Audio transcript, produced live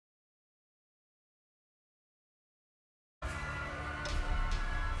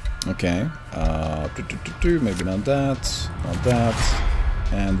Okay. Maybe not that. Not that.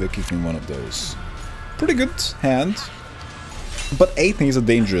 And we're keeping one of those. Pretty good hand. But Eithne is a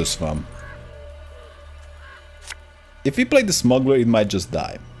dangerous one. If we play the smuggler, it might just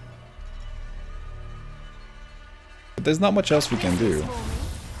die. But there's not much else we can do.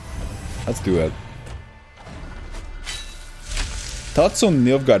 Let's do it. Thoughts on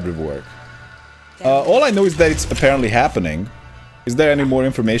Nilfgaard rework? All I know is that it's apparently happening. Is there any more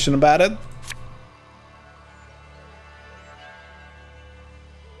information about it?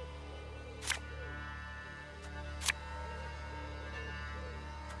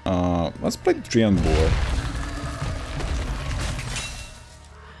 Let's play the 3 on board.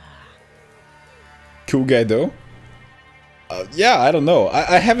 Cool guy though. Yeah, I don't know.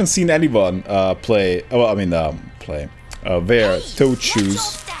 I haven't seen anyone play. Well, I mean, wear toad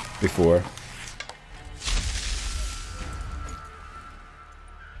shoes before.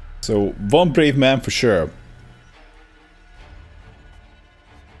 So one brave man for sure.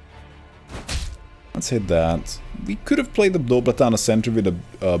 Let's hit that. We could have played the Doblatana center with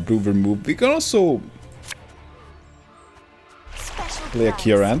a Brouver move. We can also play a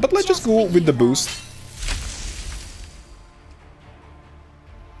Kieran, but let's just go with the boost.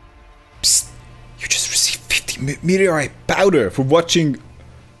 Psst! You just received 50 meteorite powder for watching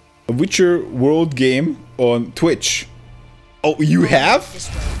a Witcher World game on Twitch. Oh, you have?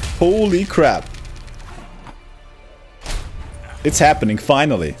 Holy crap. It's happening,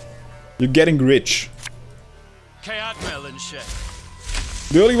 finally. You're getting rich.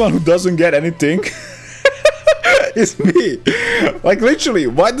 The only one who doesn't get anything is me. Like, literally,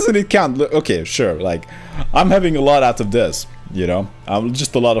 why doesn't it count? Okay, sure, like, I'm having a lot out of this, you know?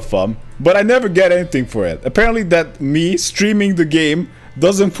 Just a lot of fun. But I never get anything for it. Apparently that me streaming the game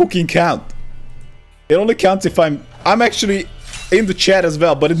doesn't fucking count. It only counts if I'm actually in the chat as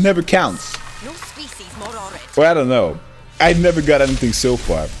well, but it never counts. No species more orange. Well, I don't know. I never got anything so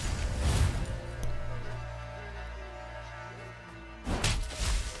far.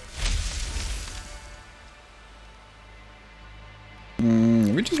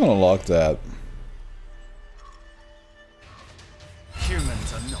 We just want to lock that.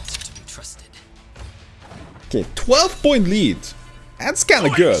 Humans are not to be trusted. Okay, 12-point lead. That's kind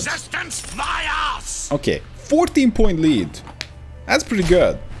of good. Okay, 14-point lead. That's pretty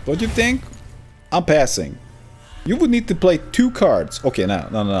good. Don't you think? I'm passing. You would need to play 2 cards. Okay,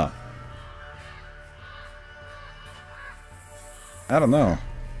 no. I don't know.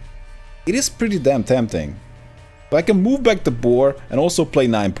 It is pretty damn tempting. But I can move back the boar and also play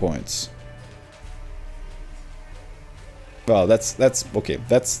 9 points. Well, that's okay.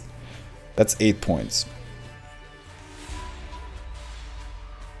 That's 8 points.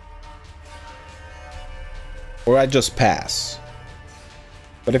 Or I just pass.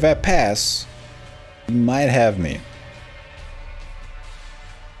 But if I pass, you might have me.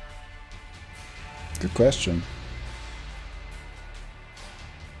 Good question.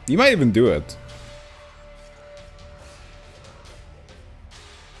 You might even do it.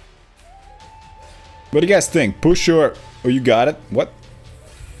 What do you guys think? Push or... Oh, you got it? What?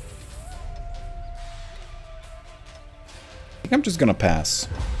 I think I'm just gonna pass.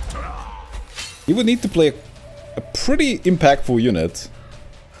 You would need to play a pretty impactful unit.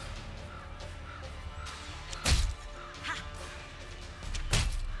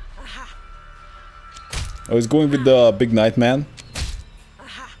 Oh, he's going with the big knight man.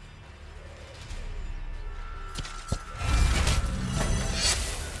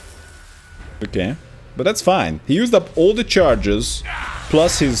 Okay. But that's fine. He used up all the charges,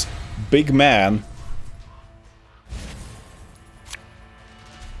 plus his big man.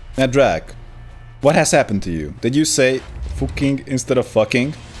 Now, Drag, what has happened to you? Did you say fucking instead of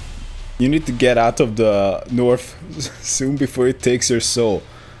fucking? You need to get out of the north soon before it takes your soul.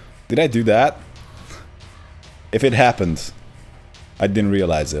 Did I do that? If it happened, I didn't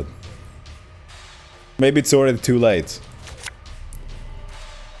realize it. Maybe it's already too late.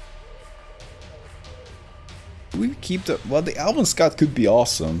 We keep the... Well, the Alban Scout could be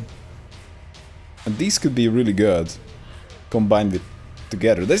awesome. And these could be really good. Combined with...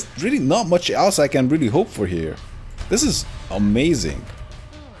 together. There's really not much else I can really hope for here. This is amazing.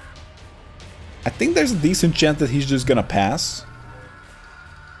 I think there's a decent chance that he's just gonna pass.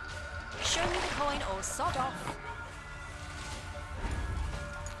 Show me the coin or sod off.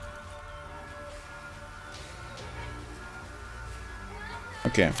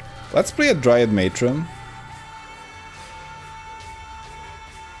 Okay. Let's play a Dryad Matron.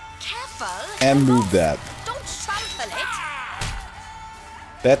 And move that. Don't trample it.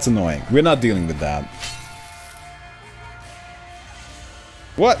 That's annoying. We're not dealing with that.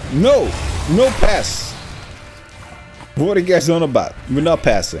 What? No! No pass! What are you guys on about? We're not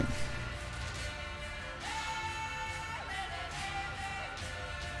passing.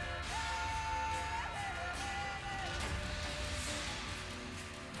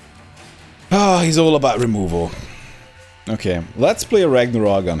 Oh, he's all about removal. Okay, let's play a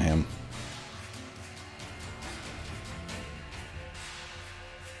Ragnarok on him.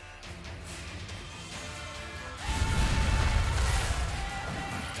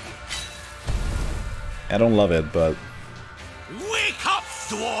 I don't love it, but... Wake up,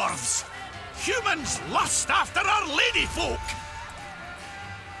 dwarves! Humans lust after our ladyfolk!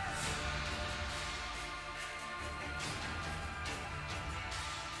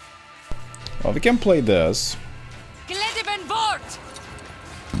 Well, we can play this.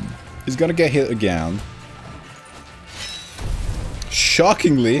 He's gonna get hit again.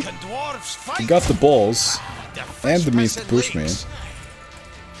 Shockingly, he got the balls and the means to push me.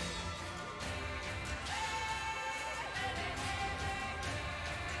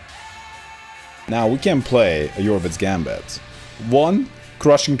 Now we can play a Yorvit's Gambit. One,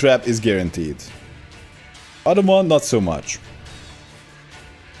 crushing trap is guaranteed. Other one, not so much.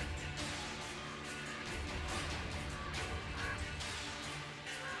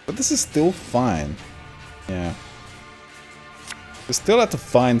 But this is still fine. Yeah. We're still at a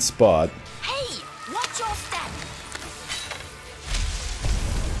fine spot. Hey, watch your step.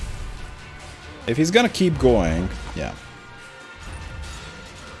 If he's gonna keep going, yeah.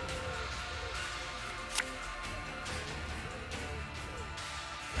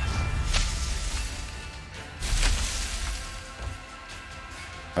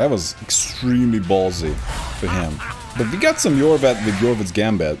 That was extremely ballsy for him. But we got some Yorvet with Yorvit's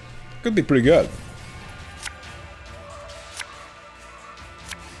Gambit. Could be pretty good.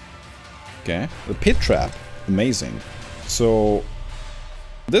 Okay, the pit trap. Amazing. So,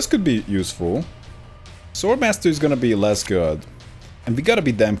 this could be useful. Swordmaster is gonna be less good. And we gotta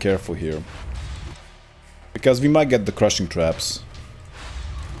be damn careful here. Because we might get the crushing traps.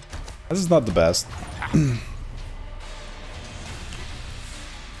 This is not the best.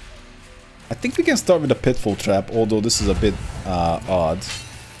 I think we can start with a pitfall trap, although this is a bit odd.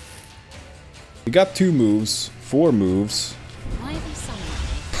 We got 2 moves, 4 moves. Why have you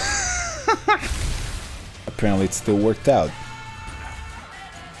summoned me? Apparently it still worked out.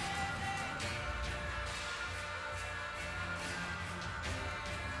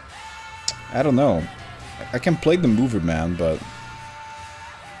 I don't know. I can play the mover man, but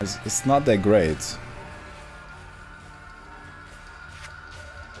it's not that great.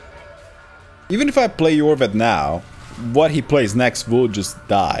 Even if I play Yorvet now, what he plays next will just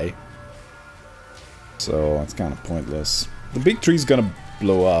die. So it's kind of pointless. The big tree's gonna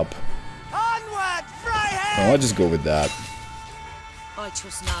blow up. Onward, Freiheit! Oh, I'll just go with that. I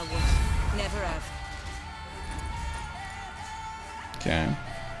trust no one. Never have. Okay.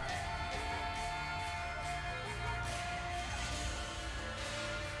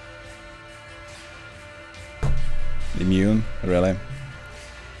 Immune? Really?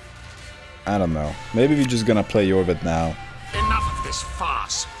 I don't know. Maybe we're just gonna play Yorvet now. Enough of this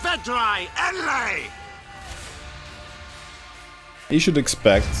farce! Vedrai, Enlay! You should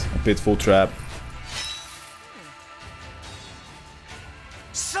expect a pitfall trap.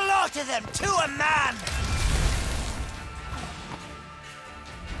 Slaughter them to a man!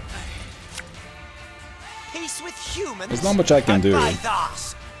 Peace with humans. There's not much I can do. Alright,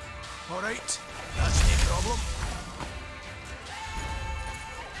 that's no problem.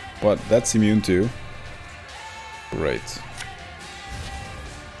 What? That's immune too? Great.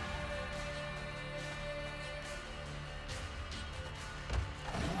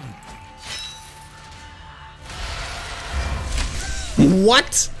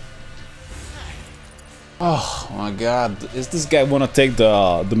 What? Oh my god. Is this guy wanna take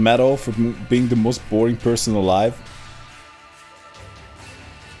the medal for being the most boring person alive?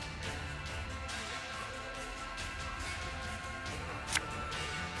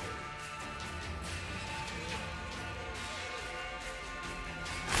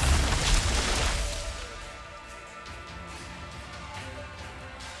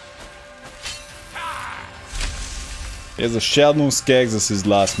 He has a Sheldon's kegs as his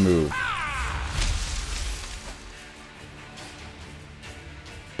last move.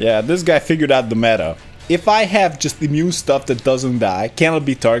 Yeah, this guy figured out the meta. If I have just immune stuff that doesn't die, cannot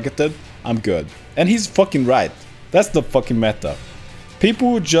be targeted, I'm good. And he's fucking right. That's the fucking meta.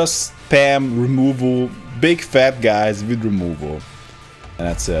 People just spam removal, big fat guys with removal. And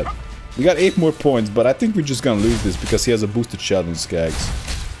that's it. We got 8 more points, but I think we're just gonna lose this because he has a boosted Sheldon's kegs.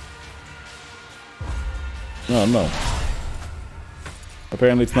 No, no.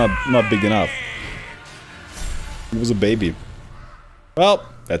 Apparently it's not big enough. It was a baby. Well,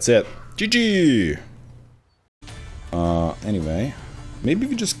 that's it. GG! Anyway. Maybe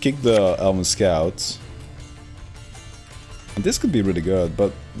we just kick the Elven Scouts. And this could be really good,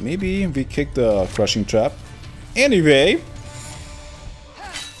 but maybe we kick the Crushing Trap. Anyway.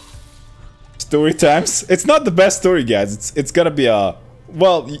 Story times. It's not the best story, guys. It's gonna be a...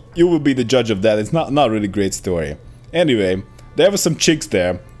 Well, you will be the judge of that. It's not really great story. Anyway, there were some chicks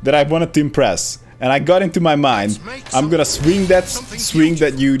there that I wanted to impress. And I got into my mind, I'm gonna swing that swing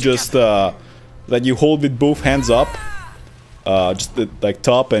that you just... that you hold with both hands up. Just like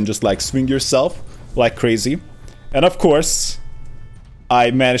top and just like swing yourself like crazy. And of course,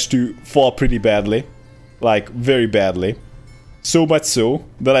 I managed to fall pretty badly. Like, very badly. So much so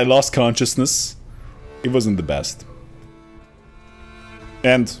that I lost consciousness. It wasn't the best.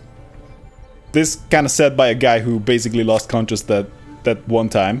 And this kind of said by a guy who basically lost consciousness that one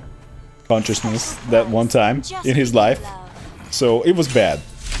time in his life. So it was bad.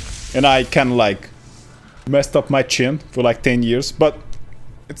 And I kind of like messed up my chin for like 10 years, but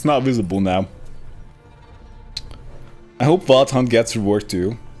it's not visible now. I hope Vault Hunt gets reward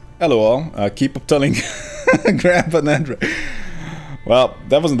too. Hello all, keep up telling Grandpa and Andrew. Well,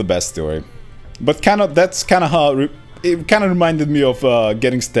 that wasn't the best story. But that's kind of how... It kind of reminded me of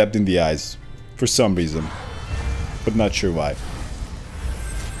getting stabbed in the eyes. For some reason. But not sure why.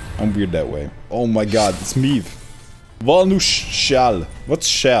 I'm weird that way. Oh my god, it's mead. Walnut shell. What's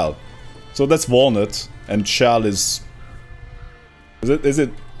shell? So that's walnut. And shell is... Is it...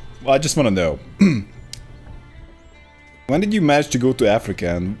 Well, I just want to know. When did you manage to go to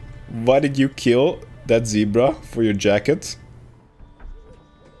Africa? And why did you kill that zebra for your jacket?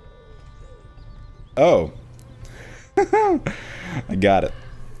 Oh. I got it.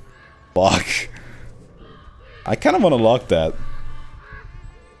 Fuck. I kind of want to lock that.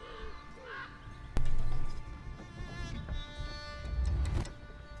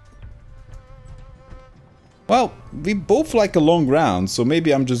 Well, we both like a long round, so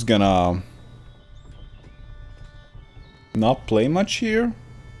maybe I'm just gonna... not play much here.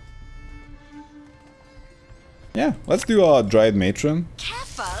 Yeah, let's do a Dryad Matron.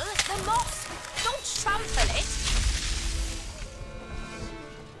 Careful, the moss. Don't trample it.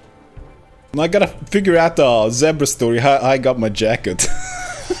 I gotta figure out the zebra story, how I got my jacket.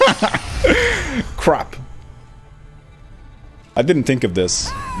 Crap. I didn't think of this,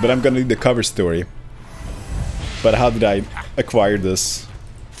 but I'm gonna need the cover story. But how did I acquire this?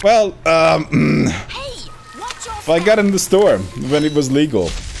 Well, I got in the store when it was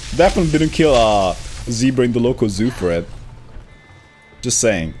legal. Definitely didn't kill a zebra in the local zoo for it. Just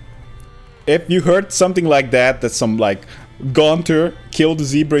saying. If you heard something like that, that some like gaunter killed a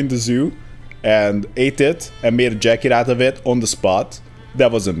zebra in the zoo and ate it and made a jacket out of it on the spot,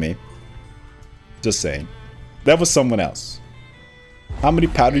 that wasn't me. Just saying. That was someone else. How many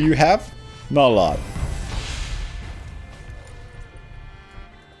powder you have? Not a lot.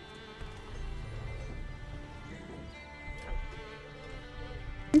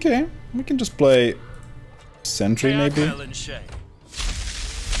 Okay, we can just play Sentry maybe.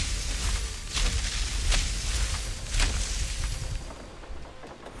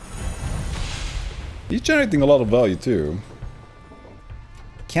 He's generating a lot of value too.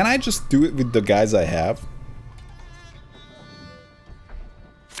 Can I just do it with the guys I have?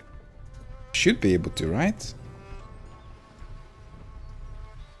 Should be able to, right?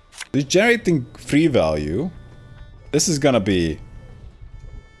 He's generating free value. This is gonna be...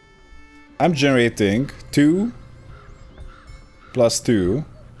 I'm generating 2 plus 2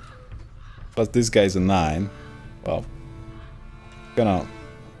 plus this guy's a 9. Well, I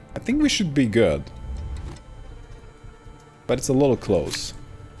think we should be good, but it's a little close.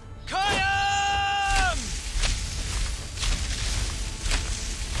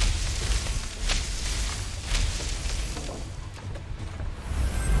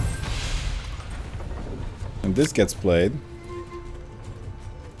 And this gets played.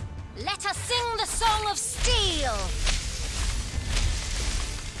 Let us sing the song of steel.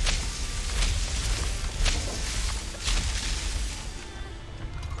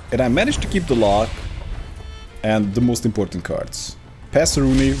 And I managed to keep the lock and the most important cards.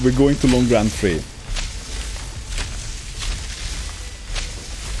 Passaruni, we're going to long round 3.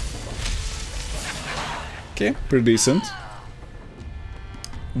 Okay, pretty decent.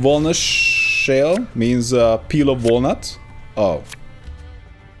 Walnut shell means peel of walnut. Oh.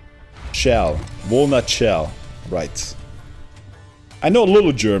 Shell. Walnut shell. Right. I know a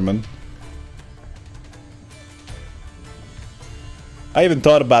little German. I even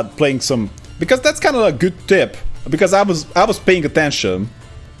thought about playing some... Because that's kind of a good tip because I was paying attention.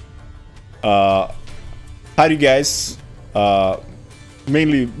 How do you guys,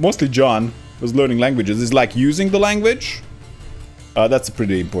 mostly John was learning languages. Is like using the language. That's a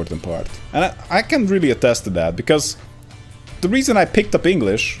pretty important part, and I can really attest to that, because the reason I picked up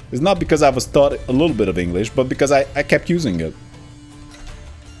English is not because I was taught a little bit of English, but because I kept using it.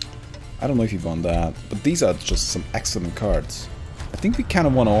 I don't know if you want that, but these are just some excellent cards. I think we kind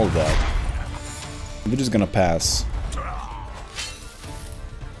of want all of that. We're just gonna pass.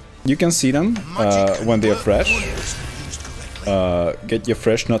 You can see them when they are fresh. Get your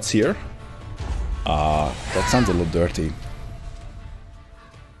fresh nuts here. That sounds a little dirty.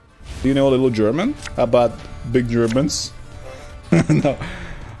 Do you know a little German? How about big Germans? No.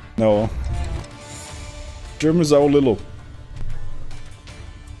 No. Germans are little.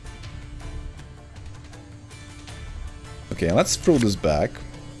 Okay, let's throw this back.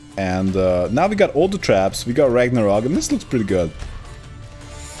 And now we got all the traps, we got Ragnarok, and this looks pretty good.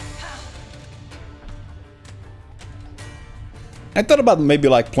 I thought about maybe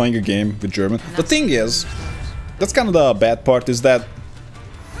like playing a game with German. The thing is, that's kind of the bad part, is that...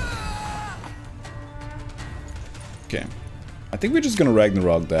 Okay. I think we're just gonna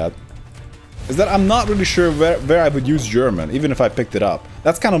Ragnarok that. Is that I'm not really sure where I would use German, even if I picked it up.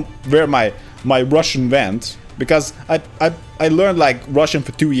 That's kind of where my Russian went. Because I learned like Russian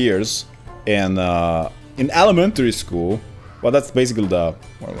for 2 years in elementary school. Well, that's basically the...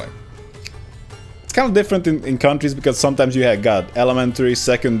 Well, like, it's kind of different in countries, because sometimes you have got elementary,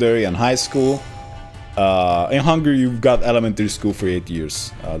 secondary, and high school. In Hungary, you've got elementary school for 8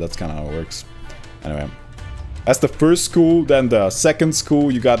 years. That's kind of how it works. Anyway, that's the first school. Then the second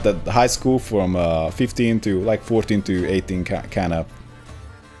school, you got the high school from 15 to like 14 to 18, kind of.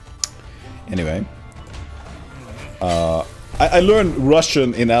 Anyway. I learned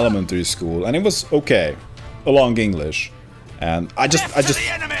Russian in elementary school, and it was okay, along English, and I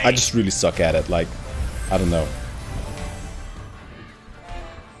just really suck at it. Like, I don't know.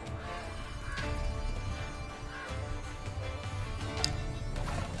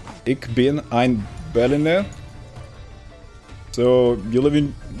 Ich bin ein Berliner. So you live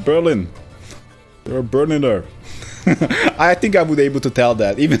in Berlin. You're a Berliner. I think I would be able to tell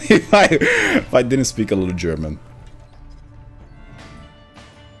that, even if I didn't speak a little German.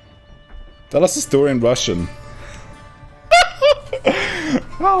 Tell us a story in Russian.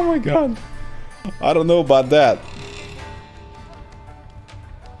 Oh my god. I don't know about that.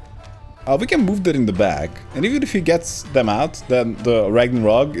 We can move that in the back. And even if he gets them out, then the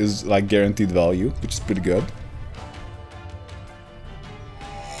Ragnarok is like guaranteed value, which is pretty good.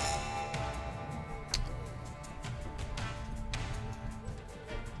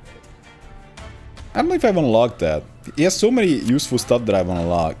 I don't know if I want to log that. He has so many useful stuff that I want to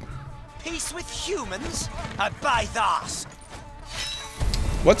log. Peace with humans? I buy that.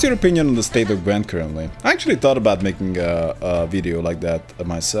 What's your opinion on the state of Gwent currently? I actually thought about making a video like that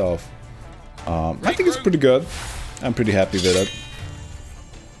myself. I think it's pretty good. I'm pretty happy with it.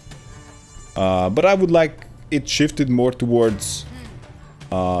 But I would like it shifted more towards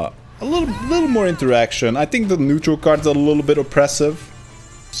a little more interaction. I think the neutral cards are a little bit oppressive.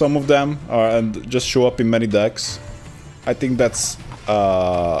 Some of them are, and just show up in many decks. I think that's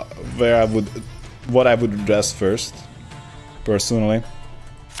what I would address first, personally.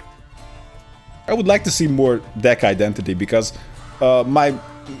 I would like to see more deck identity, because my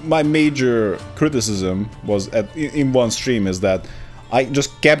major criticism was in one stream is that I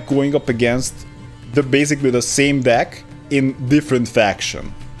just kept going up against basically the same deck in different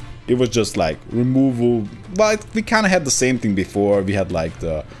faction. It was just like removal. Well, we kind of had the same thing before. We had like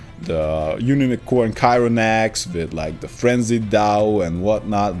the Unicorn Chironax with like the Frenzied Dao and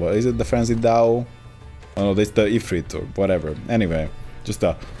whatnot. What is it? The Frenzied Dao? Oh no, that's the Ifrit or whatever. Anyway, just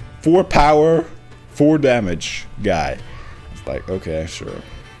a 4 power, 4 damage guy. It's like, okay, sure.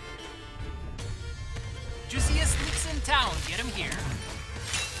 Juiciest leaks in town, get him here.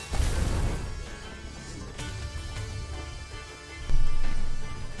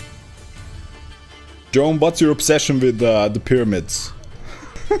 Joan, what's your obsession with the pyramids?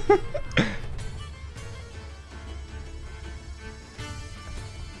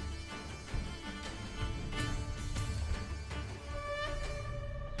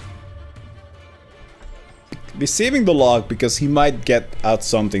 We're saving the log because he might get out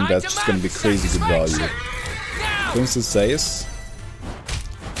something that's just gonna be crazy good value. For instance, says.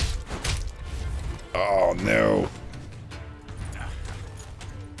 Oh no.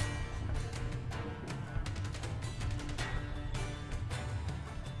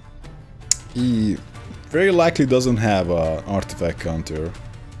 He very likely doesn't have an artifact counter.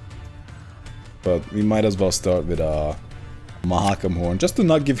 But we might as well start with a Mahakam Horn, just to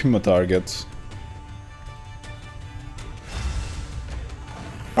not give him a target.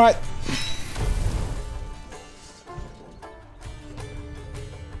 Alright.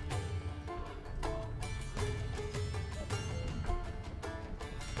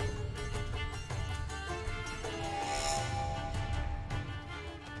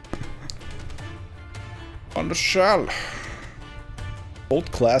 On the shell.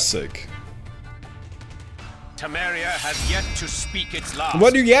 Old classic. Temeria has yet to speak its last.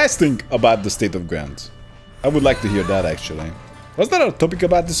 What do you guys think about the state of Gwent? I would like to hear that actually. Was there a topic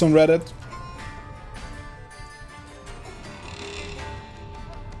about this on Reddit?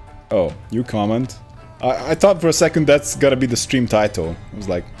 Oh, you comment? I thought for a second that's gotta be the stream title. I was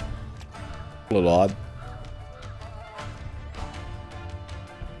like, a little odd.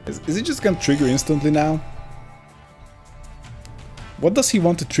 Is he just gonna trigger instantly now? What does he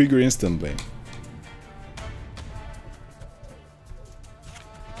want to trigger instantly?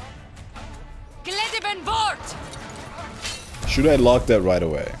 Should I lock that right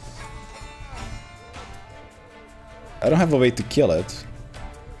away? I don't have a way to kill it.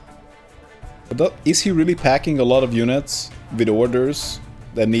 But is he really packing a lot of units with orders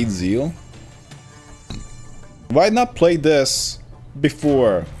that need zeal? Why not play this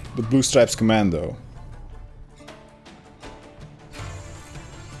before the Blue Stripes Commando?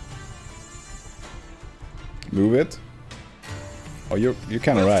 Move it? Oh, you're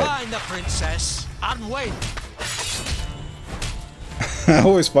kind of right. Find the princess and wait. I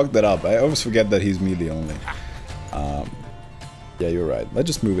always fuck that up. I always forget that he's melee only. Yeah, you're right. Let's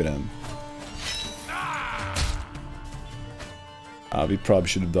just move it in. We probably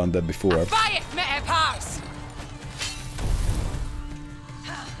should have done that before.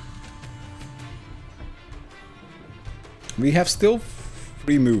 We have still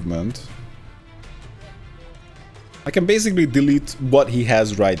free movement. I can basically delete what he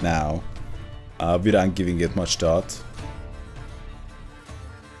has right now without giving it much thought.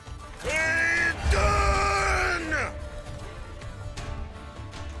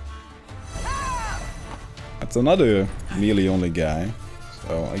 That's another melee only guy,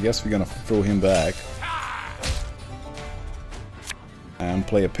 so I guess we're gonna throw him back and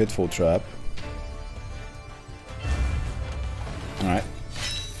play a pitfall trap. Alright.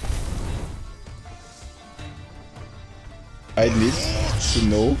 I need to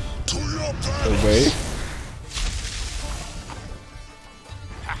know the way.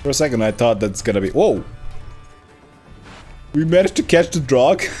 For a second I thought that's gonna be... Whoa! We managed to catch the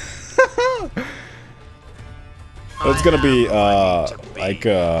drog. It's gonna be like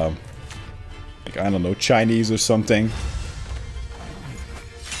I don't know, Chinese or something.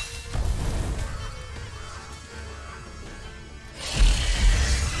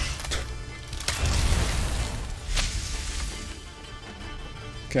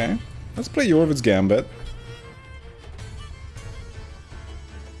 Okay, let's play Yorvit's Gambit.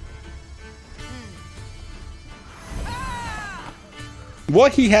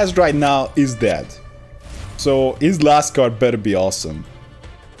 What he has right now is dead. So his last card better be awesome.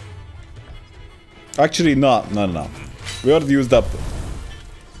 Actually, no. We already used up.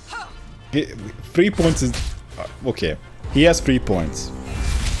 3 points is... okay, he has 3 points.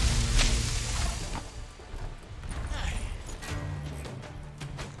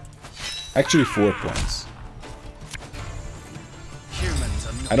 Actually 4 points.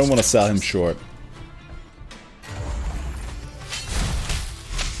 I don't want to sell him short.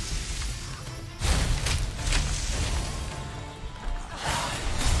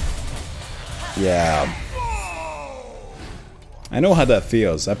 Yeah. I know how that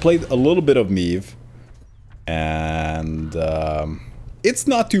feels. I played a little bit of Meve. And it's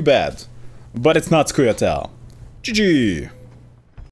not too bad. But it's not Scoia'tael. GG!